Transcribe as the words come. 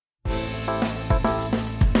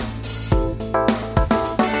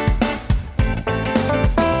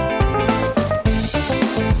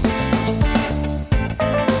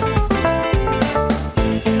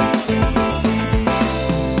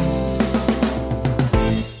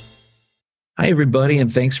Hi, everybody,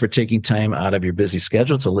 and thanks for taking time out of your busy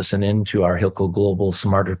schedule to listen in to our Hilco Global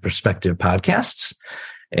Smarter Perspective podcasts.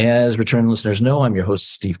 As return listeners know, I'm your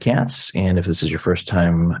host, Steve Katz, and if this is your first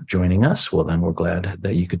time joining us, well, then we're glad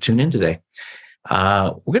that you could tune in today.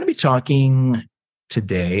 We're going to be talking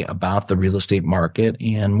today about the real estate market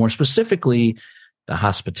and more specifically, the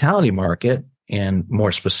hospitality market, and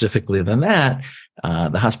more specifically than that,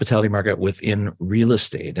 the hospitality market within real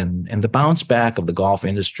estate and the bounce back of the golf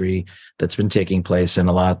industry that's been taking place. And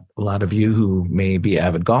a lot of you who may be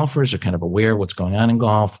avid golfers are kind of aware of what's going on in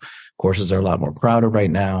golf. Courses are a lot more crowded right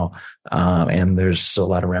now, and there's a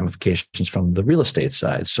lot of ramifications from the real estate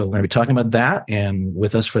side. So we're going to be talking about that. And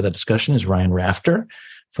with us for that discussion is Ryan Rafter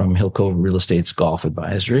from Hilco Real Estate's Golf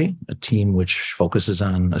Advisory, a team which focuses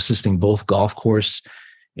on assisting both golf course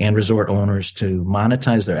and resort owners to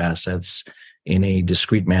monetize their assets in a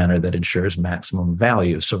discrete manner that ensures maximum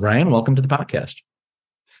value. So Ryan, welcome to the podcast.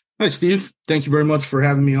 Hi, Steve. Thank you very much for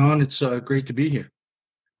having me on. It's great to be here.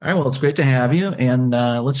 All right. Well, it's great to have you. And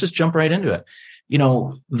let's just jump right into it. You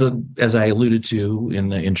know, as I alluded to in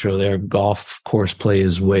the intro there, golf course play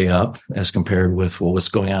is way up as compared with what was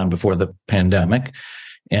going on before the pandemic.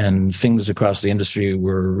 And things across the industry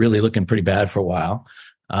were really looking pretty bad for a while.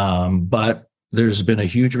 But there's been a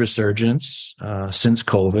huge resurgence since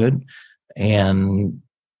COVID. And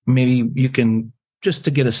maybe you can, just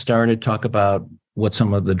to get us started, talk about what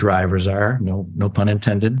some of the drivers are. No pun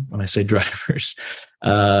intended when I say drivers,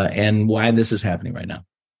 and why this is happening right now.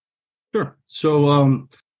 Sure. So,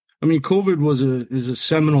 COVID is a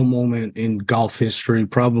seminal moment in golf history,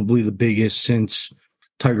 probably the biggest since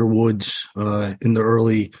Tiger Woods in the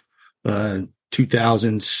early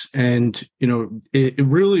 2000s. And, it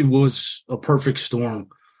really was a perfect storm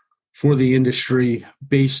for the industry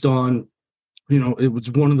based on, it was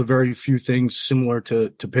one of the very few things similar to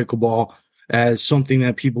pickleball as something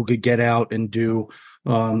that people could get out and do.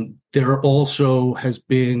 There also has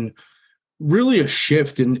been really a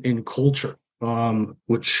shift in culture,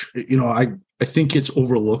 which, I think it's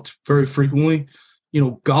overlooked very frequently.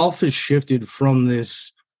 Golf has shifted from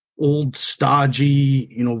this old,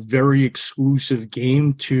 stodgy, very exclusive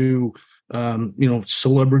game to,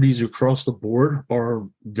 celebrities across the board are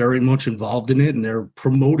very much involved in it, and they're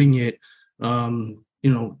promoting it, to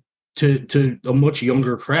a much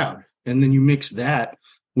younger crowd. And then you mix that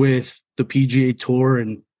with the PGA Tour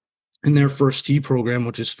and their first tee program,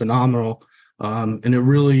 which is phenomenal. And it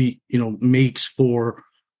really, makes for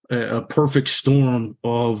a perfect storm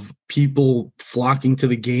of people flocking to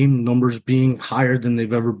the game, numbers being higher than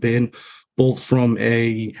they've ever been, both from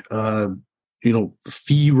a,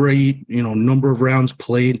 fee rate, number of rounds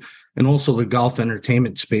played, and also the golf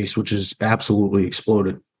entertainment space, which has absolutely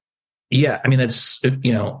exploded. Yeah. I mean, it's,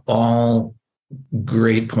 all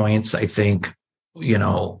great points. I think,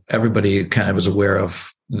 everybody kind of is aware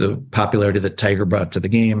of the popularity that Tiger brought to the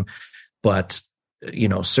game, but,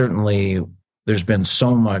 certainly there's been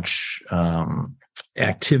so much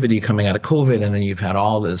activity coming out of COVID. And then you've had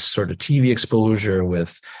all this sort of TV exposure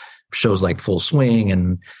with shows like Full Swing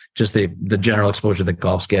and just the general exposure that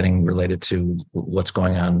golf's getting related to what's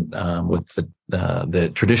going on with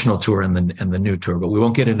the traditional tour and the new tour. But we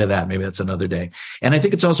won't get into that. Maybe that's another day. And I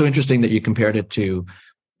think it's also interesting that you compared it to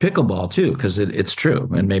pickleball too, because it's true.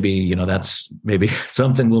 And maybe, that's maybe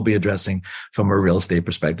something we'll be addressing from a real estate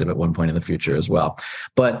perspective at one point in the future as well.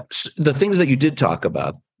 But the things that you did talk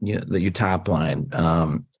about, that you top line,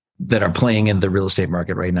 that are playing in the real estate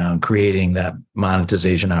market right now and creating that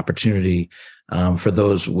monetization opportunity for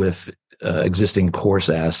those with existing course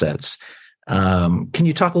assets. Can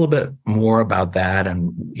you talk a little bit more about that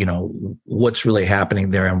and, what's really happening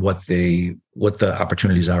there and what the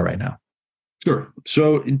opportunities are right now? Sure.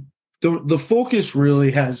 So the focus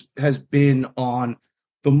really has been on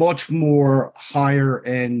the much more higher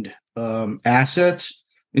end assets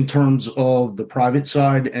in terms of the private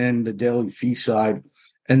side and the daily fee side,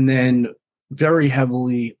 and then very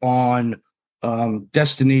heavily on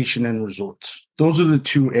destination and resorts. Those are the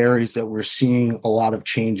two areas that we're seeing a lot of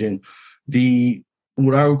change in.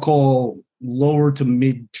 What I would call lower to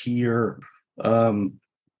mid-tier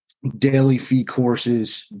daily fee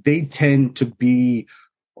courses, they tend to be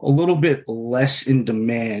a little bit less in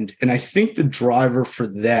demand. And I think the driver for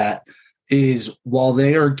that is while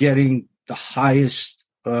they are getting the highest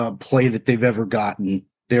play that they've ever gotten,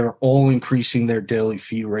 they're all increasing their daily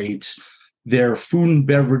fee rates. Their food and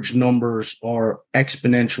beverage numbers are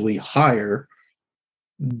exponentially higher.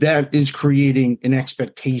 That is creating an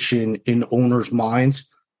expectation in owners' minds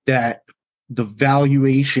that the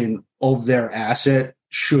valuation of their asset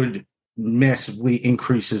should massively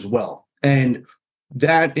increase as well. And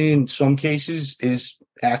that in some cases is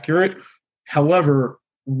accurate. However,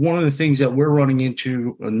 one of the things that we're running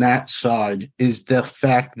into on that side is the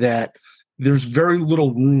fact that there's very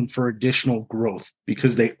little room for additional growth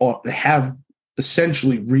because they have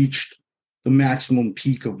essentially reached the maximum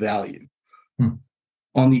peak of value.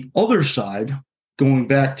 On the other side, going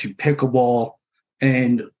back to pickleball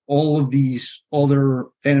and all of these other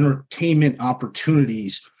entertainment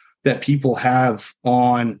opportunities that people have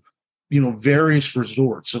on, various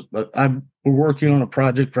resorts. We're working on a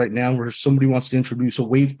project right now where somebody wants to introduce a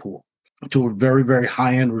wave pool to a very, very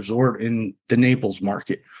high-end resort in the Naples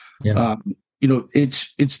market. Yeah.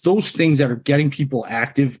 It's those things that are getting people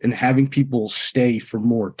active and having people stay for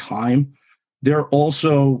more time. They're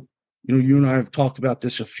also, you and I have talked about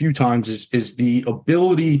this a few times, is the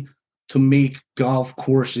ability to make golf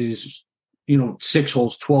courses, 6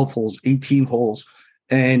 holes, 12 holes, 18 holes,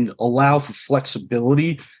 and allow for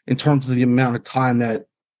flexibility in terms of the amount of time that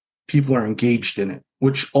people are engaged in it,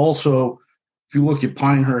 which also, if you look at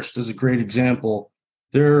Pinehurst as a great example,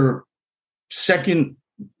 their second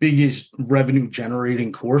biggest revenue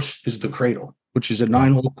generating course is the Cradle, which is a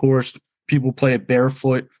 9-hole course. People play it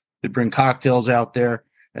barefoot. They bring cocktails out there.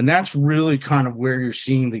 And that's really kind of where you're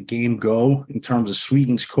seeing the game go in terms of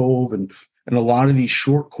Sweetens Cove and a lot of these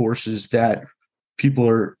short courses that people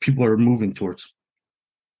are moving towards.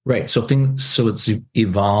 Right. So it's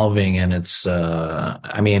evolving, and it's,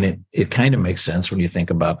 it kind of makes sense when you think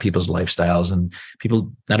about people's lifestyles, and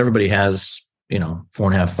not everybody has,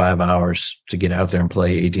 4.5, 5 hours to get out there and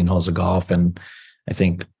play 18 holes of golf. And I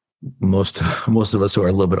think most of us who are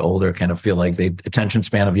a little bit older kind of feel like the attention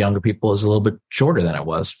span of younger people is a little bit shorter than it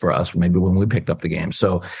was for us, maybe when we picked up the game.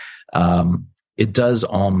 So, it does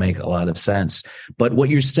all make a lot of sense. But what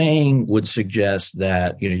you're saying would suggest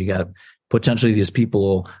that, you got potentially these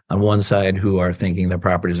people on one side who are thinking their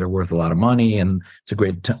properties are worth a lot of money and it's a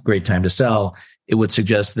great time to sell. It would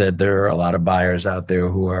suggest that there are a lot of buyers out there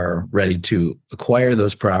who are ready to acquire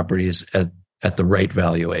those properties at the right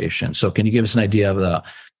valuation. So can you give us an idea of the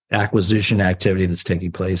acquisition activity that's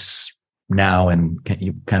taking place now and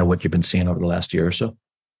kind of what you've been seeing over the last year or so?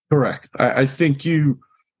 Correct. I think you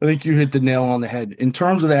hit the nail on the head. In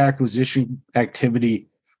terms of the acquisition activity,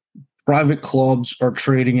 private clubs are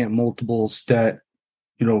trading at multiples that,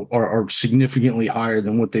 are significantly higher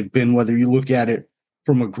than what they've been, whether you look at it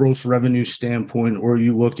from a gross revenue standpoint or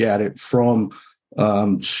you look at it from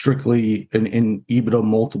strictly an EBITDA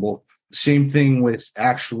multiple. Same thing with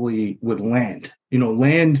land.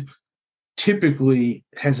 Land typically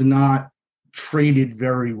has not traded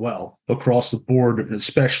very well across the board,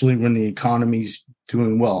 especially when the economy's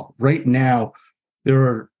doing well. Right now, there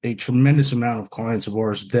are a tremendous amount of clients of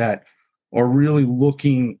ours that are really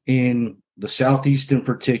looking in the Southeast in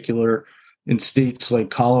particular, in states like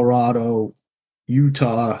Colorado,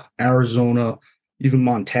 Utah, Arizona, even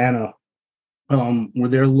Montana, where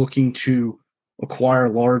they're looking to acquire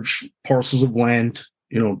large parcels of land,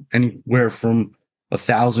 anywhere from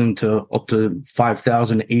 1,000 to up to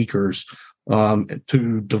 5,000 acres,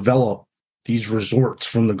 to develop these resorts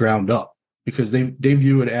from the ground up, because they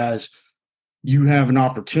view it as you have an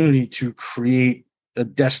opportunity to create a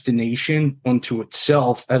destination unto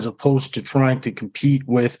itself, as opposed to trying to compete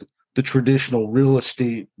with the traditional real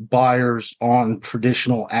estate buyers on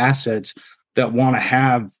traditional assets that want to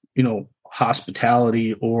have,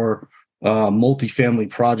 hospitality or multifamily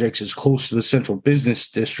projects as close to the central business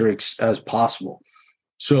districts as possible.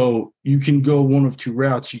 So you can go one of two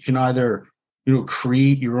routes. You can either,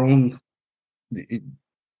 create your own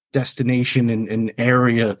destination and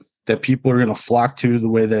area that people are going to flock to, the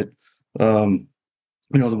way that,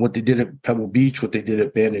 what they did at Pebble Beach, what they did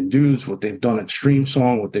at Bandon Dunes, what they've done at Stream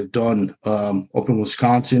Song, what they've done up in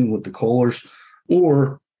Wisconsin with the Kohlers,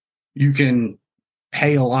 or you can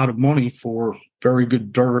pay a lot of money for very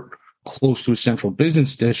good dirt close to a central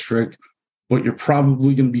business district, but you're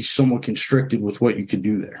probably going to be somewhat constricted with what you can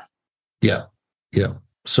do there. Yeah. Yeah.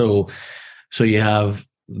 So you have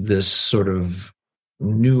this sort of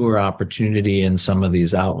newer opportunity in some of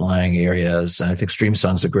these outlying areas. And I think Stream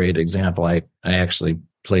Song's a great example. I actually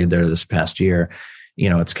played there this past year.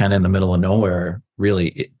 It's kind of in the middle of nowhere.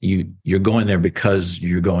 Really, you're going there because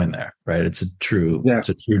you're going there, right? It's a true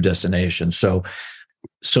destination. So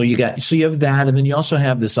you have that, and then you also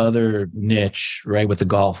have this other niche, right, with the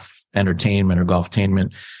golf entertainment or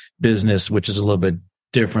golftainment business, which is a little bit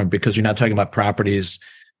different because you're not talking about properties,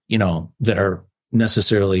 that are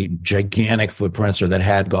necessarily gigantic footprints or that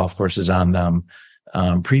had golf courses on them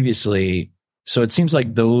previously. So it seems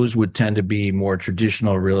like those would tend to be more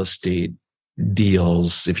traditional real estate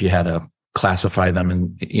deals if you had to classify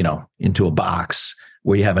them into a box,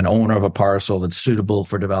 where you have an owner of a parcel that's suitable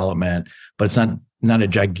for development, but it's not a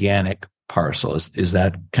gigantic parcel. Is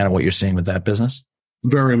that kind of what you're seeing with that business?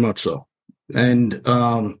 Very much so. And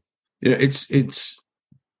it's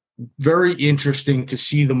very interesting to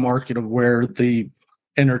see the market of where the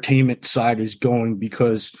entertainment side is going,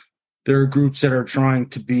 because there are groups that are trying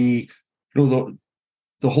to be, the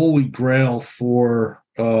holy grail for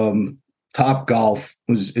Top Golf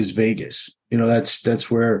is Vegas. That's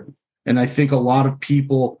where, and I think a lot of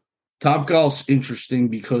people, Top Golf's interesting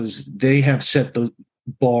because they have set the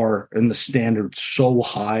bar and the standard so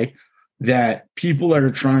high that people that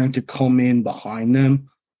are trying to come in behind them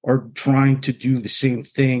are trying to do the same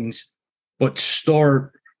things, but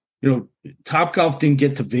start, Top Golf didn't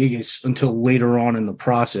get to Vegas until later on in the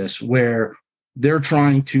process, where they're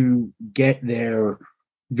trying to get there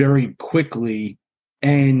very quickly,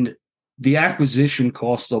 and the acquisition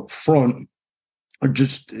costs up front are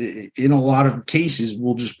just, in a lot of cases,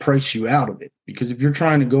 will just price you out of it. Because if you're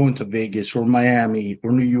trying to go into Vegas or Miami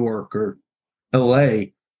or New York or LA,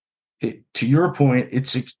 to your point,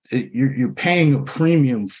 you're paying a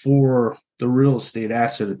premium for the real estate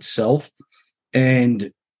asset itself,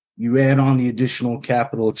 and you add on the additional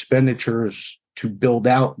capital expenditures to build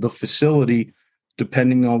out the facility,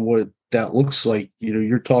 depending on what that looks like.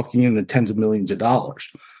 You're talking in the tens of millions of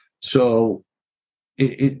dollars. So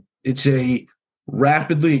it's a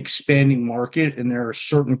rapidly expanding market, and there are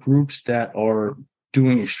certain groups that are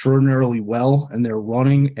doing extraordinarily well, and they're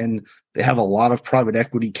running, and they have a lot of private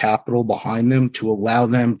equity capital behind them to allow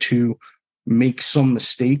them to make some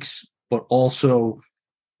mistakes, but also,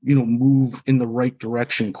 move in the right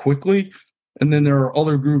direction quickly. And then there are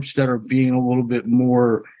other groups that are being a little bit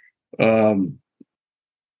more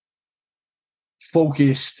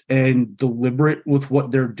focused and deliberate with what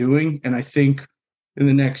they're doing. And I think in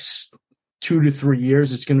the next 2 to 3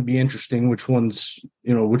 years, it's going to be interesting which ones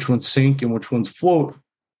sink and which ones float.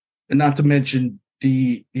 And not to mention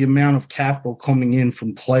the amount of capital coming in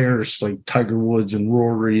from players like Tiger Woods and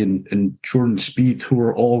Rory and Jordan Spieth, who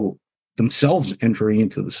are all themselves entering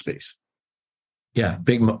into the space. Yeah,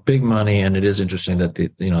 big money, and it is interesting that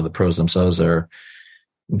the pros themselves are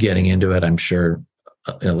getting into it. I'm sure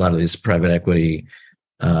a lot of these private equity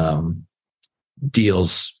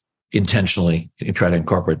deals intentionally try to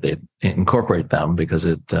incorporate them because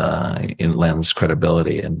it lends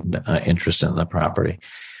credibility and interest in the property.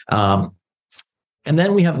 And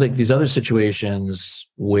then we have these other situations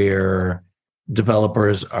where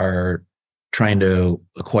developers are trying to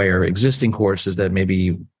acquire existing courses that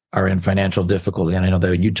maybe are in financial difficulty. And I know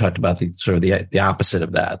that you talked about the opposite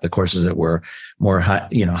of that, the courses that were more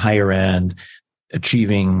higher end,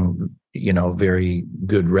 achieving, very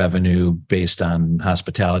good revenue based on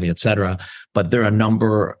hospitality, et cetera. But there are a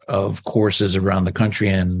number of courses around the country,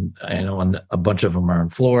 and I know a bunch of them are in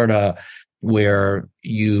Florida, where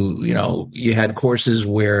you had courses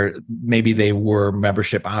where maybe they were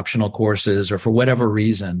membership optional courses, or for whatever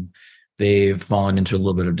reason, they've fallen into a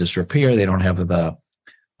little bit of disrepair. They don't have the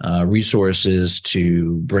resources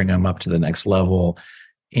to bring them up to the next level.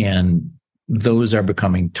 And those are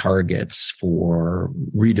becoming targets for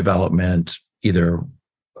redevelopment, either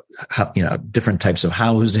different types of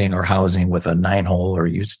housing or housing with a 9-hole, or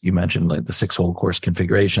you mentioned like the 6-hole course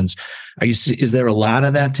configurations. Is there a lot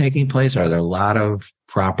of that taking place? Are there a lot of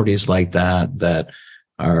properties like that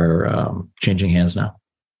are changing hands now?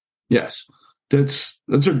 Yes, that's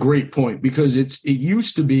a great point, because it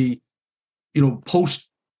used to be, post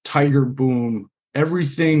Tiger boom,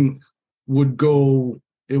 everything would go.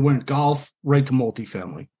 It went golf right to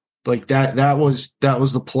multifamily, like that. That was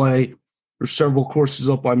the play. There's several courses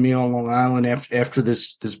up by me on Long Island after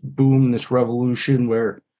this boom, this revolution,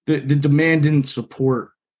 where the demand didn't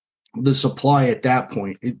support the supply at that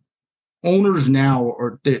point. Owners now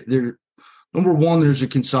they're number one. There's a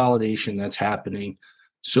consolidation that's happening,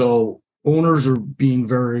 so owners are being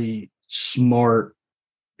very smart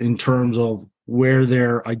in terms of where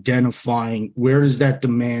they're identifying where does that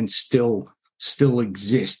demand still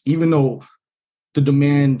exist, even though the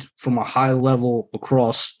demand from a high level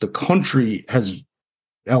across the country has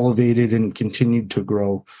elevated and continued to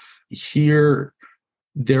grow. Here,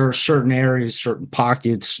 there are certain areas, certain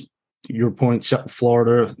pockets, to your point,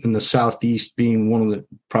 Florida and the Southeast being one of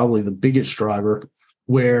probably the biggest driver,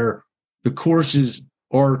 where the courses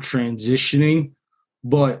are transitioning,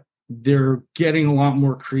 but they're getting a lot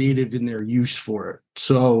more creative in their use for it.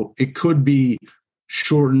 So it could be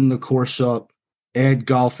shorten the course up, add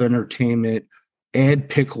golf entertainment, add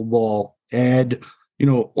pickleball, add,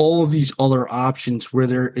 all of these other options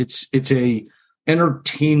where it's a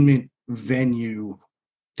entertainment venue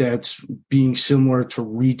that's being similar to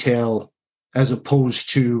retail, as opposed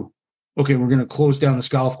to, okay, we're going to close down this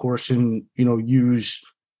golf course and, use,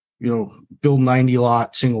 build 90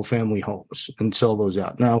 lot single family homes and sell those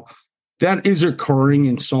out. Now, that is occurring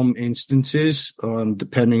in some instances,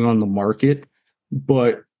 depending on the market,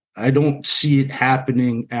 but I don't see it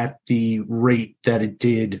happening at the rate that it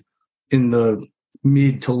did in the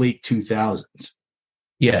mid to late 2000s.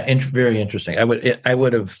 Yeah, very interesting. I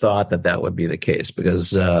would have thought that would be the case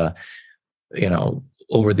because over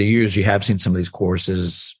the years you have seen some of these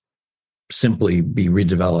courses simply be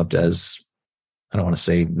redeveloped as, I don't want to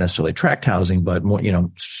say necessarily tract housing, but more,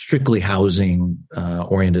 strictly housing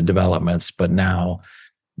oriented developments. But now,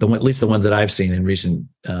 at least the ones that I've seen in recent,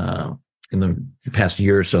 in the past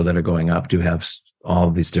year or so that are going up, do have all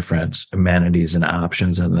of these different amenities and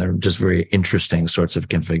options, and they're just very interesting sorts of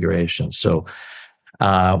configurations. So,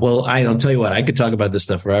 I'll tell you what, I could talk about this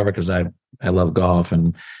stuff forever because I love golf,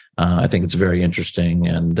 and I think it's very interesting.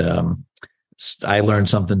 And I learned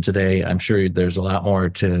something today. I'm sure there's a lot more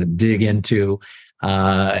to dig into.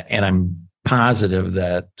 And I'm positive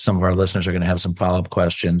that some of our listeners are going to have some follow-up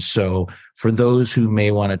questions. So for those who may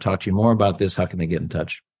want to talk to you more about this, how can they get in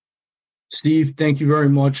touch? Steve, thank you very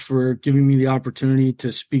much for giving me the opportunity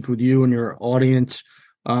to speak with you and your audience.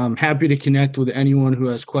 I'm happy to connect with anyone who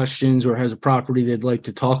has questions or has a property they'd like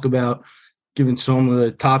to talk about, given some of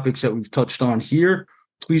the topics that we've touched on here.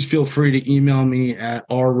 Please feel free to email me at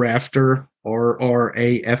rrafter,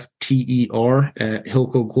 RRAFTER, at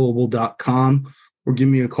hilcoglobal.com, or give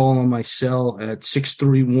me a call on my cell at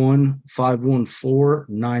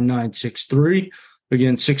 631-514-9963.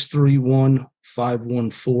 Again,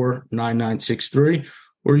 631-514-9963.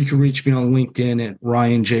 Or you can reach me on LinkedIn at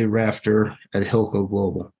Ryan J. Rafter at Hilco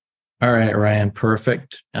Global. All right, Ryan,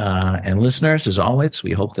 perfect. And listeners, as always,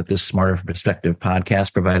 we hope that this Smarter Perspective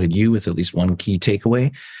podcast provided you with at least one key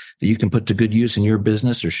takeaway that you can put to good use in your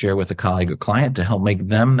business or share with a colleague or client to help make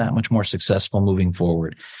them that much more successful moving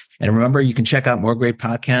forward. And remember, you can check out more great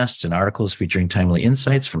podcasts and articles featuring timely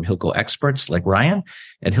insights from Hilco experts like Ryan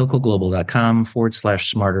at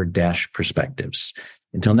hilcoglobal.com/smarter-perspectives.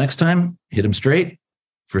 Until next time, hit them straight.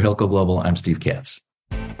 For Hilco Global, I'm Steve Katz.